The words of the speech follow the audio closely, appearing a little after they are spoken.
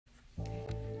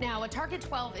Now, a Target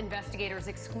 12 investigators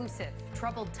exclusive.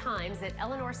 Troubled times at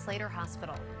Eleanor Slater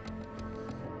Hospital.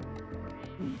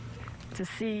 To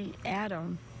see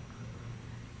Adam,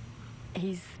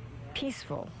 he's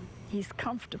peaceful, he's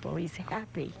comfortable, he's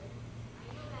happy.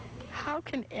 How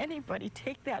can anybody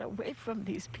take that away from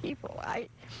these people? I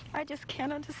just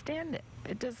can't understand it.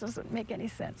 It just doesn't make any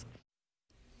sense.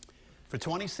 For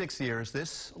 26 years,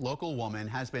 this local woman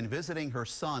has been visiting her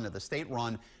son at the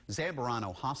state-run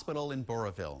Zambarano Hospital in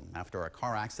Burrillville after a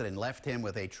car accident left him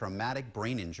with a traumatic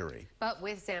brain injury. But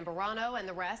with Zambarano and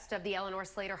the rest of the Eleanor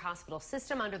Slater Hospital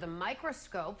system under the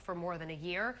microscope for more than a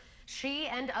year, she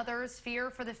and others fear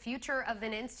for the future of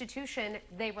an institution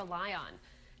they rely on.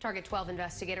 Target 12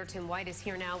 investigator Tim White is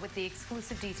here now with the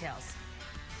exclusive details.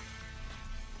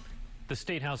 The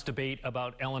State House debate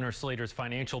about Eleanor Slater's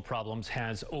financial problems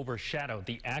has overshadowed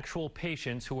the actual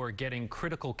patients who are getting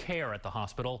critical care at the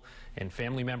hospital, and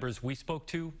family members we spoke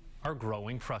to are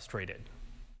growing frustrated.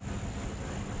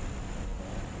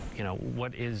 You know,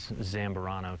 what is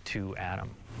Zambarano to Adam?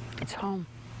 It's home.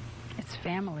 It's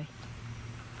family.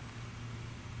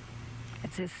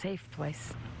 It's his safe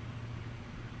place.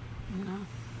 You know,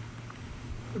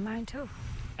 mine too.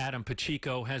 Adam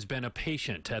Pacheco has been a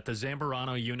patient at the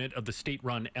Zambarano unit of the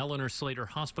state-run Eleanor Slater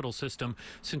Hospital system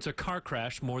since a car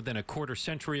crash more than a quarter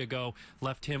century ago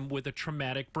left him with a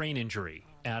traumatic brain injury.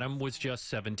 Adam was just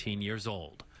 17 years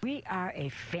old. We are a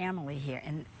family here,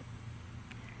 and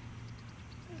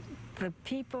the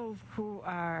people who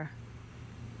are,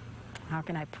 how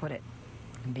can I put it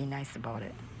and be nice about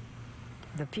it?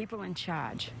 The people in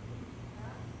charge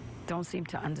don't seem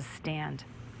to understand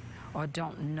or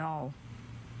don't know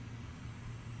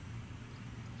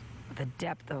the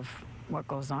depth of what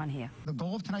goes on here. The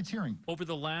goal of tonight's hearing. Over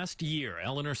the last year,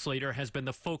 Eleanor Slater has been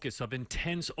the focus of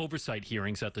intense oversight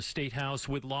hearings at the State House,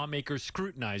 with lawmakers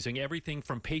scrutinizing everything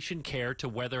from patient care to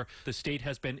whether the state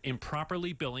has been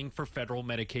improperly billing for federal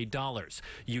Medicaid dollars.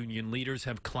 Union leaders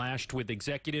have clashed with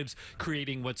executives,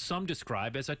 creating what some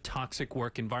describe as a toxic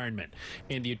work environment.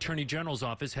 And the Attorney General's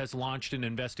office has launched an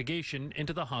investigation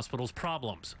into the hospital's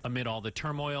problems. Amid all the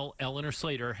turmoil, Eleanor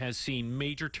Slater has seen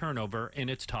major turnover in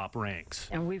its top ranks.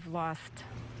 And we've lost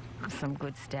some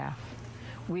good staff.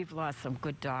 We've lost some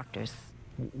good doctors.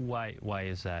 Why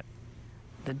is that?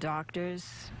 The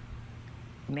doctors,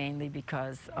 mainly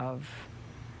because of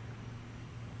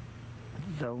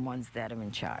the ones that are in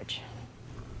charge.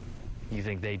 You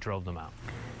think they drove them out?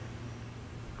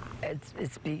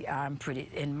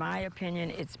 In my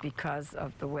opinion, it's because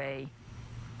of the way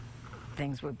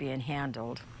things were being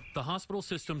handled. The hospital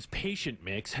system's patient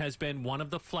mix has been one of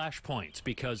the flashpoints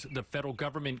because the federal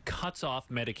government cuts off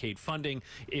Medicaid funding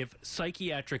if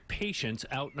psychiatric patients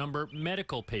outnumber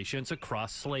medical patients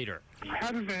across Slater. I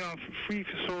haven't been on free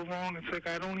for so long, it's like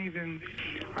I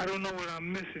don't know what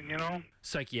I'm missing, you know?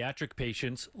 Psychiatric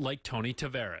patients like Tony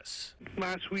Taveras.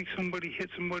 Last week somebody hit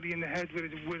somebody in the head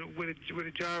with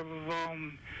a jar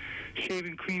of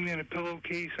shaving cream in a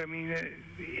pillowcase. I mean,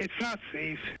 it's not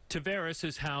safe. Taveras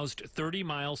is housed 30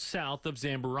 miles south of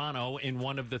Zambarano in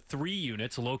one of the 3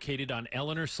 units located on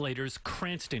Eleanor Slater's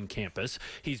Cranston campus.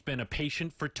 He's been a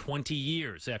patient for 20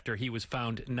 years after he was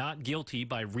found not guilty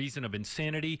by reason of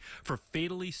insanity for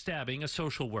fatally stabbing a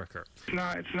social worker.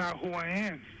 It's not who I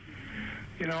am,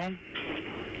 you know?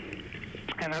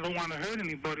 And I don't want to hurt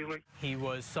anybody. He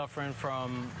was suffering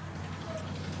from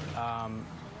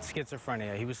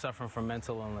schizophrenia. He was suffering from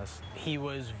mental illness. He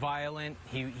was violent,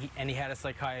 and he had a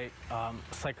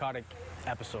psychotic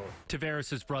episode.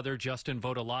 Taveras' brother, Justin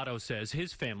Vodolato, says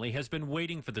his family has been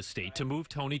waiting for the state to move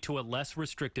Tony to a less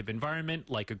restrictive environment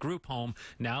like a group home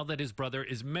now that his brother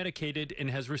is medicated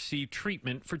and has received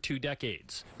treatment for 2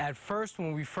 decades. At first,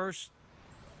 when we first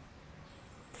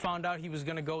found out he was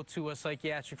going to go to a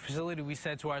psychiatric facility, we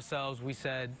said to ourselves,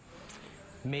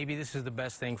 maybe this is the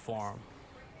best thing for him.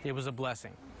 It was a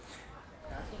blessing.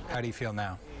 How do you feel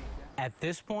now? At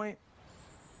this point,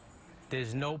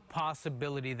 there's no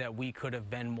possibility that we could have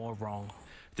been more wrong.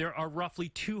 There are roughly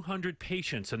 200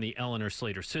 patients in the Eleanor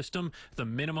Slater system. The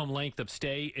minimum length of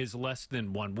stay is less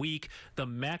than 1 week. The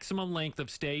maximum length of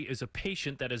stay is a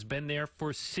patient that has been there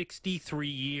for 63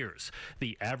 years.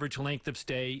 The average length of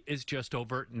stay is just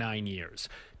over 9 years.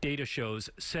 Data shows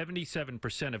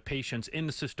 77% of patients in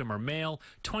the system are male,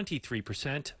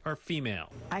 23% are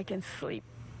female. I can sleep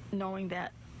knowing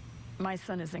that my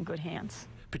son is in good hands.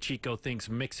 Pacheco thinks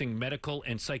mixing medical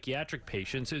and psychiatric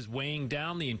patients is weighing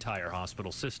down the entire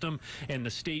hospital system, and the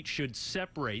state should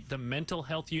separate the mental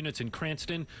health units in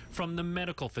Cranston from the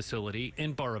medical facility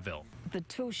in Burrillville. The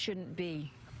two shouldn't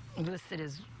be listed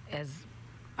as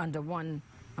under one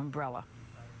umbrella.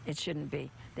 It shouldn't be.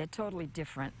 They're totally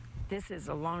different This is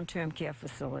a long-term care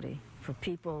facility for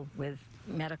people with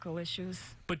medical issues.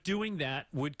 But doing that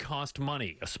would cost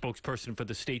money. A spokesperson for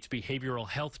the state's behavioral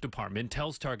health department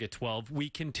tells Target 12, we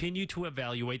continue to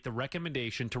evaluate the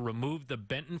recommendation to remove the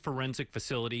Benton Forensic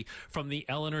Facility from the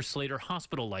Eleanor Slater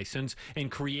Hospital license and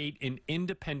create an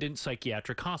independent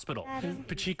psychiatric hospital.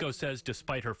 Pacheco says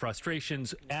despite her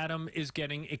frustrations, Adam is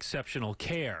getting exceptional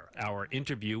care. Our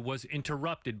interview was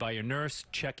interrupted by a nurse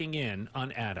checking in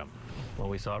on Adam. Well,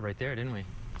 we saw it right there, didn't we?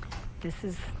 This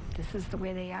is the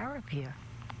way they are up here.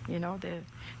 You know,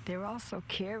 they're all so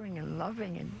caring and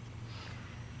loving, and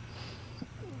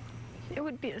it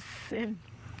would be a sin.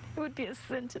 It would be a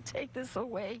sin to take this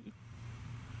away.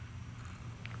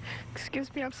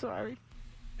 Excuse me, I'm sorry.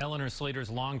 Eleanor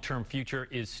Slater's long-term future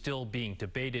is still being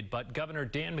debated, but Governor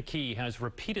Dan McKee has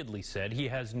repeatedly said he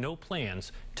has no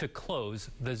plans to close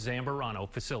the Zambarano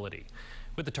facility.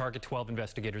 With the Target 12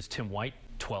 investigators, Tim White,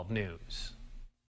 12 News.